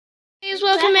Guys,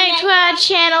 welcome back to our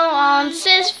channel on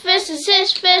Sis vs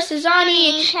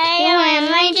Ani and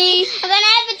Lady. We're gonna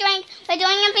have a drink. We're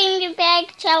doing a bean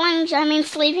bag challenge. I mean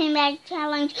sleeping bag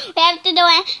challenge. We have to do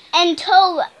it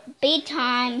until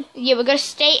bedtime. Yeah, we're gonna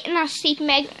stay in our sleeping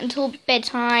bag until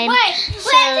bedtime. Wait, we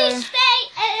have to stay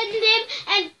in them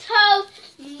until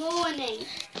morning.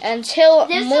 Until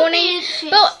morning.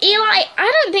 Well, Eli,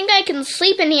 I don't think I can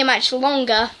sleep in here much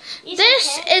longer.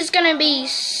 This is gonna be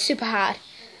super hard.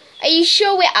 Are you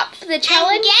sure we're up for the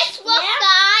challenge? And guess what,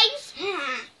 guys?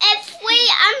 If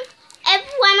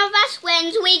one of us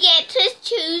wins, we get to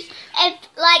choose.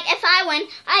 If I win,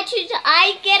 I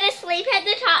get to sleep at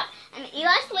the top, and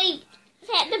Eli sleeps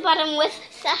at the bottom with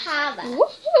Sahara.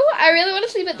 I really want to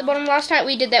sleep at the bottom. Last night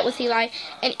we did that with Eli,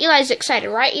 and Eli's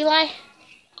excited, right, Eli?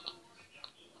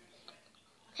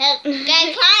 They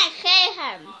can't see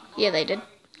him. Yeah, they did.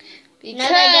 Because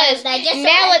no, they just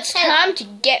now it's time to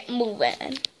get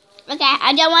moving. Okay,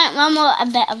 I don't want one more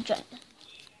bit of drink.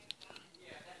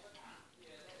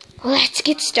 Let's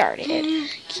get started.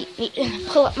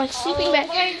 Pull up my sleeping bag.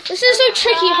 This is so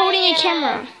tricky holding a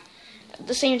camera at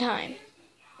the same time.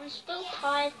 I'm still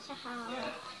tired,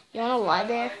 Sahara. You want to lie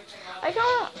there? I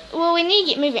don't. Well, we need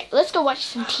to get moving. Let's go watch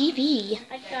some TV.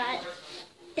 I got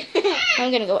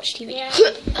I'm gonna go watch TV. Yeah.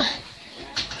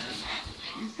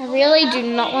 I really do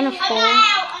not want to fall.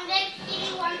 I'm going to give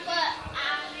you 1 foot.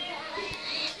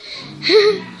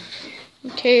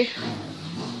 Okay.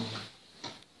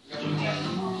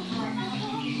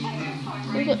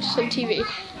 We'll watch some TV.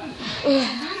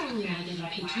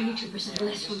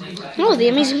 Oh, the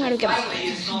amazing way to get my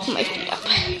feet up.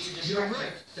 You're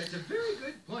right. That's a very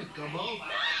good point, Gumbo. I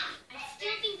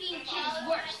still think being a kid is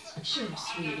worse. Sure,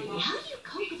 sweetie. How do you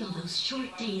cope with all those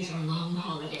short days and long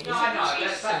holidays?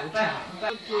 It's so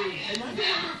tough.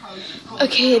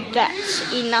 Okay,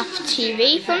 that's enough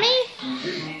TV for me.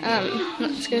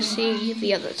 Let's go see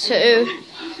the other two.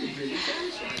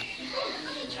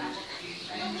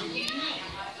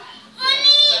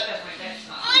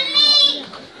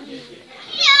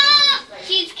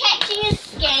 She's catching a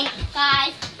skink,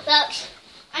 guys. Look,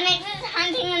 Onyx is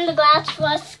hunting in the glass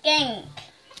for a skink.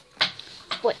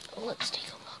 Wait, let's take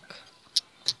a look.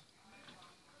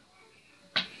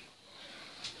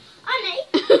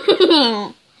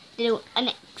 Onyx. Little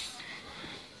Onyx.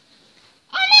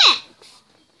 Onyx.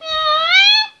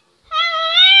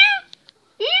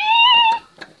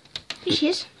 Here she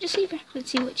is. Just leave her. Let's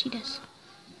see what she does.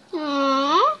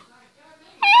 Aww.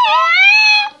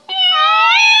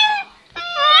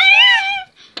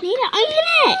 Nita, open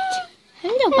it.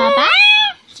 Hello, Baba.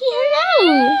 Say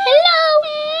hello. Hello.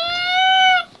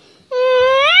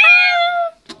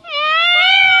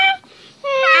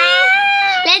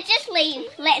 Let's just leave.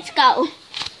 Let's go.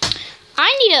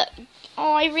 I need a...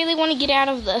 Oh, I really want to get out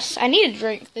of this. I need a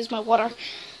drink. There's my water.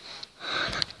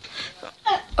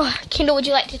 Kendall, would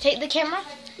you like to take the camera?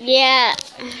 Yeah.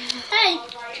 Hey,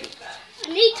 I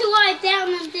need to lie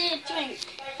down and get a drink.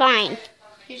 Fine.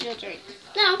 Here's your drink.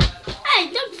 No. Hey,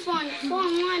 don't lie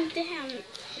down.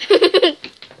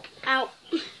 Out.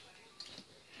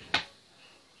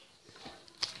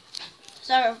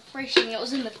 So refreshing. It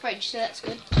was in the fridge, so that's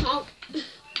good. Oh.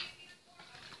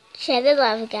 Share the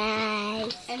love,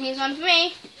 guys. And here's one for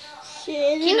me.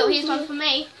 Share the Kendall, love. here's one for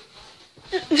me.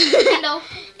 Kendall.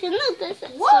 Kendall, this is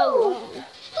Whoa. so wrong.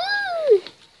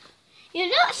 You're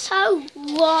not so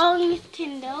wrong,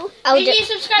 Kendall. Make sure you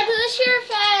subscribe to the Sheriff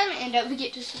Fam, and don't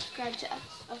forget to subscribe to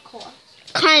us, of course.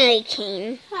 Kindly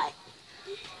King. Hi.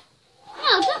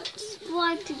 No, don't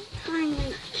subscribe to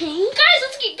Kindly King. Guys,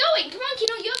 let's get going. Come on,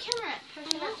 Kendall, your camera.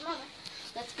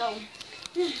 Let's go.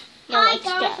 Yeah, let's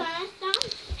go.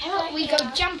 How about we go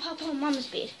jump up on Mama's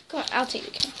bed? Come on, I'll take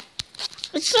the camera.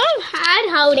 It's so hard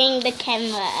holding the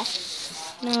camera.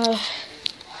 No.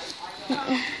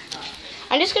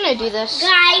 I'm just gonna do this.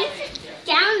 Guys,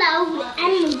 download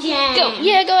Animal Jam. Go.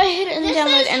 Yeah, go ahead and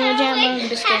download Animal Jam on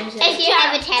this game. If you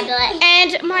have a tablet.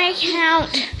 And my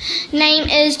account name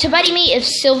is ToBuddyMe of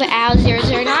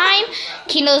SilverOwl009.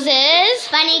 Kendall's is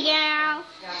Bunny Girl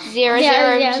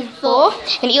 004.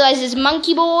 And Eli's is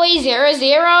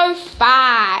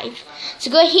MonkeyBoy005. So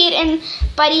go ahead and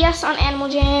buddy us on Animal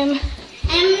Jam.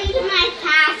 And my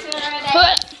password is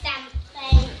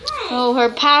something. Oh, her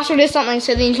password is something,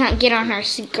 so then you can't get on her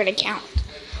secret account.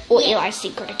 Or Eli's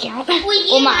secret account. Or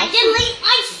mine. Delete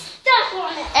my stuff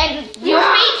on it. And your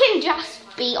feet can just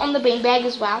be on the beanbag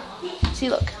as well. See,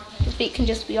 look. Your feet can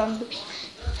just be on the beanbag.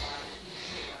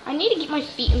 I need to get my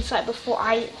feet inside before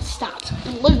I start to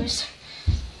lose.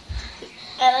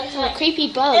 It's a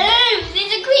creepy bug. Ooh,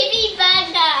 there's a creepy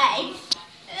bug, guys.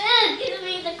 Ugh, give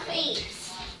me the creeps.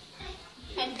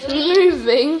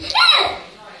 Moving.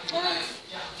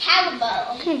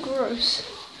 Gross.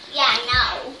 Yeah, I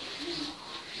know.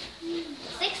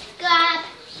 Subscribe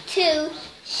to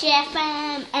Chef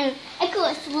and of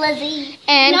course Lizzie.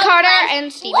 And No Carter Grace.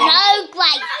 and Steven. No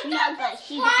Grace. No Grace.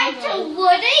 Subscribe to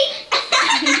Woody.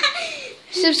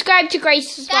 Subscribe to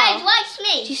Grace as Guys, well. watch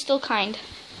me. She's still kind.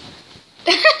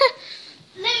 Let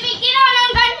me get on.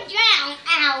 I'm going to drown.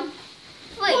 Ow.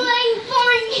 3,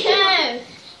 2,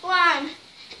 1.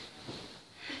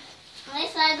 At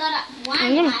least I got up one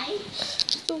I'm gonna- way.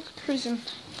 Still cruising.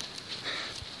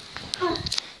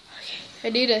 I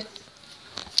need to.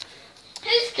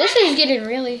 Who's This coming? is getting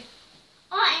really.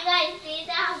 Oh, and guys, there's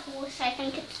our horse. I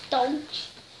think it's Dodge.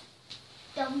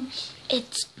 Dodge.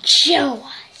 It's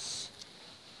Joas.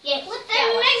 Yeah, what the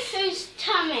next who's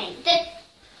coming?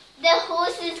 The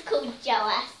horse is called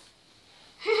Joas.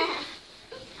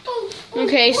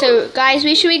 Okay, so guys,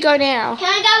 where should we go now? Can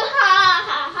I go ha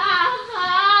ha ha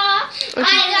ha?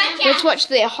 Okay, let's watch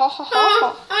the ha ha ha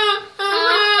ha.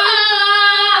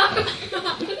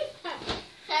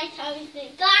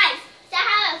 Guys, so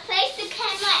have a face the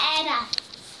camera at us.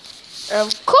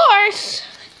 Of course.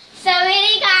 So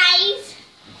ready, guys?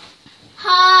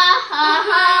 Ha ha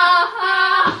ha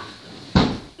ha.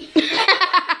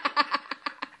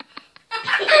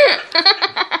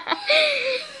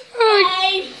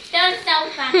 Guys, that's so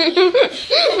funny.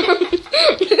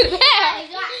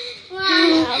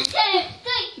 One, 2,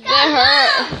 3, go! That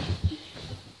hurt.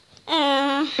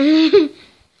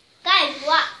 Guys,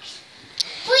 watch.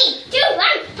 3, 2,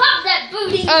 1, pop that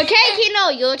booty. Okay, Kino,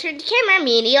 you'll turn the camera.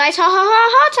 Me and Eli's ha ha ha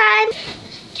ha time.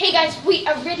 Okay, guys, we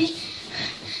are ready.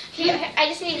 Okay, I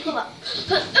just need to pull up.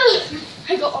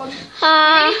 I go on.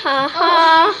 Ha ha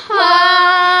ha ha.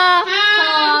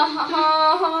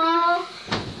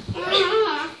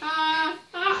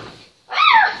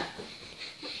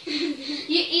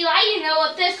 Eli, you know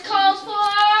what this calls for?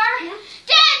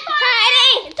 Dead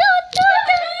party.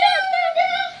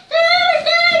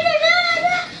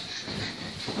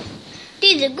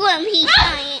 These are grumpy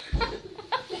giant.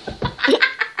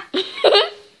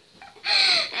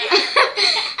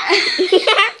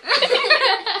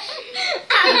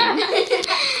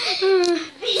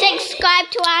 Subscribe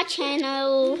to our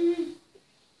channel.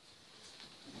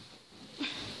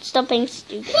 Stop being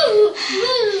stupid. Do you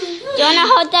want to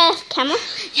hold the camera?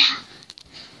 Yeah.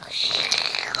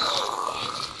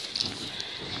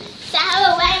 So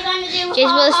what are you going to do?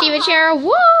 James will see a chair. Woo!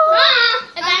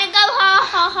 We're going to go ha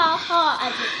ha ha ha.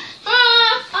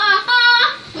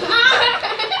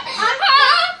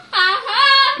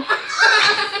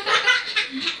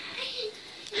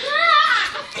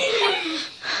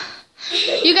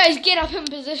 You guys get up in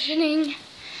positioning.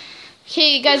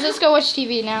 Okay, guys, let's go watch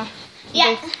TV now.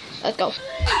 Yeah. Okay, let's go.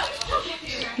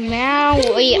 Now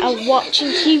we are watching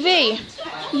TV.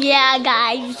 Yeah,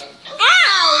 guys.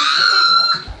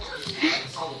 Ow!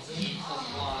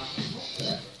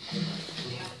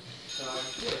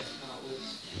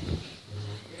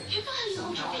 Careful how you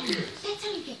hold your finger. That's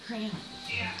how you get crayon.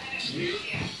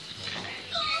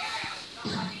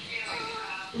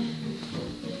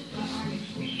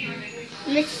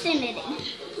 Vicinity.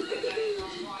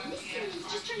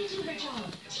 Just trying to do her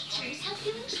job. Teachers have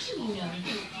feelings too, you know.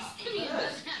 This video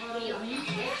is not real.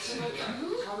 That's not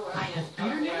true. I have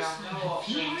bitterness,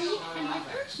 fury, and my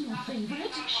personal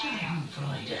favorite,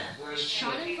 Schadenfreude.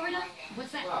 Schadenfreude?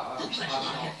 What's that? The pleasure I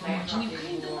get from watching you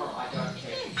clean the world.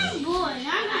 Oh boy, I'm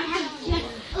gonna have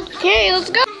to. Okay, let's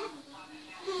go.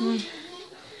 I'm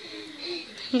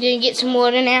gonna get some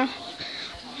water now.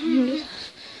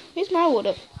 Where's my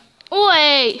water?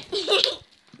 Oi!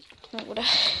 My water.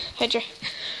 Hedger.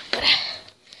 Water.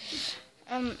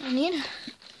 I need.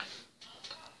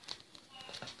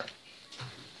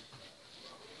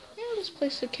 Yeah, let's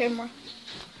place the camera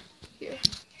here.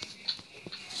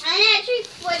 I'm actually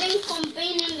sweating from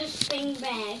being in this thing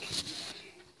bag.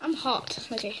 I'm hot.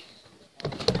 Okay.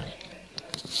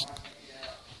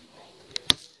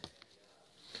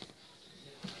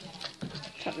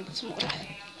 Try to get some water.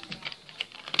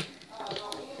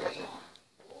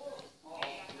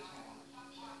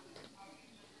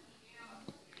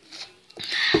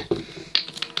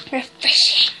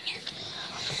 Refreshing.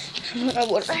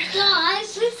 Water.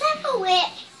 Guys, who's that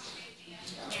wet?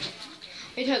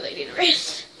 I totally need a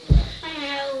rest. I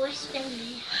know, we're still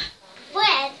there.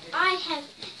 But I have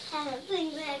had a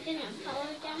thing bag and a power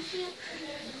down here.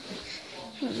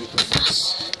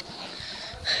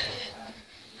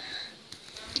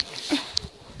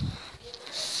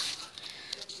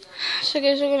 So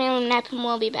guys, we're gonna have a nap and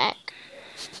we'll be back.